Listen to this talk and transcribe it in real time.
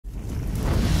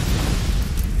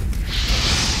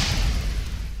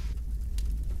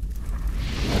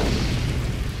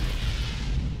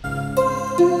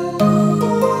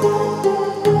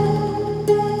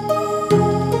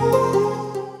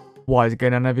What is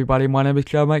going on, everybody? My name is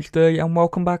ChadderManHD and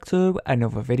welcome back to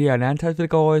another video. Now, today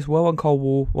guys, we're on Cold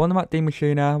War, we're on the map D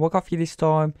Maschine. What I got for you this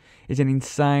time is an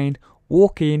insane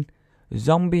walk-in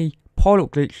zombie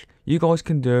pilot glitch you guys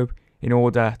can do in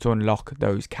order to unlock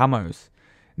those camos.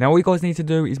 Now all you guys need to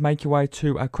do is make your way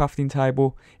to a crafting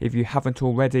table. If you haven't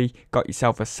already got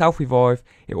yourself a self-revive,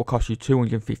 it will cost you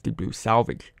 250 blue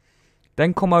salvage.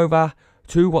 Then come over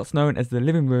to what's known as the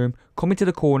living room, come into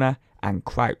the corner and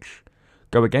crouch.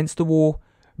 Go against the wall,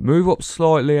 move up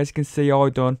slightly as you can see I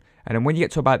done, and then when you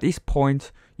get to about this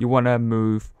point, you want to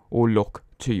move or look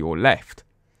to your left.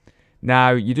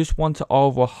 Now you just want to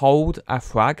either hold a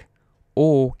frag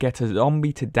or get a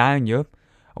zombie to down you,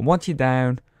 and once you're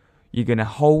down, you're going to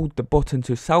hold the button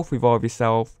to self-revive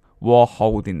yourself while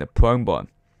holding the prone button.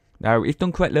 Now if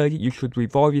done correctly, you should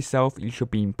revive yourself, you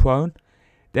should be in prone.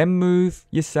 Then move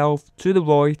yourself to the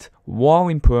right while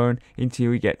in prone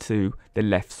until you get to the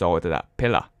left side of that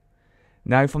pillar.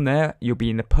 Now from there, you'll be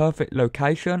in the perfect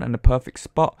location and the perfect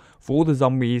spot for all the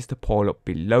zombies to pile up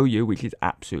below you, which is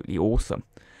absolutely awesome.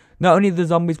 Not only the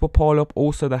zombies will pile up,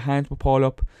 also the hounds will pile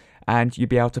up, and you'll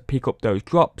be able to pick up those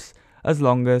drops as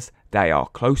long as they are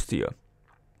close to you.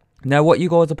 Now what you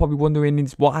guys are probably wondering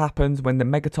is what happens when the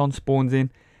Megaton spawns in.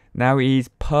 Now he is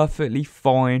perfectly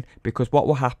fine, because what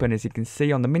will happen is you can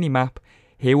see on the minimap,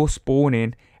 he will spawn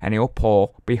in and he'll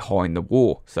pile behind the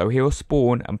wall. So he'll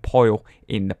spawn and pile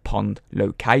in the pond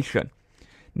location.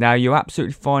 Now you're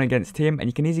absolutely fine against him and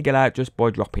you can easily get out just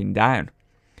by dropping down.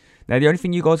 Now the only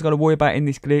thing you guys got to worry about in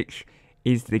this glitch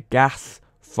is the gas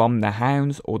from the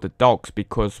hounds or the dogs,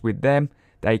 because with them,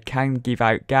 they can give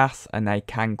out gas and they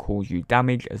can cause you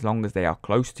damage as long as they are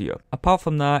close to you. Apart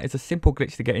from that, it's a simple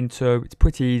glitch to get into. It's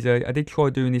pretty easy. I did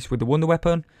try doing this with the wonder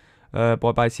weapon by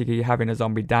basically having a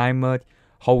zombie down mode,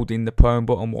 holding the prone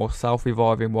button while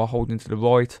self-reviving while holding to the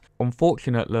right.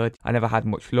 Unfortunately, I never had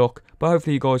much luck, but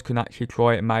hopefully you guys can actually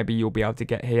try it and maybe you'll be able to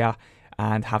get here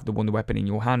and have the wonder weapon in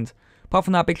your hand. Apart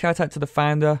from that, big shout out to the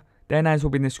founder. Their names will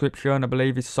be in the description. I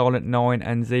believe it's Silent9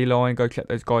 and Z-Line. Go check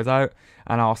those guys out.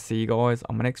 And I'll see you guys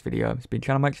on my next video. It's been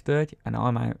ChadderManHD and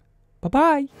I'm out.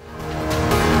 Bye-bye.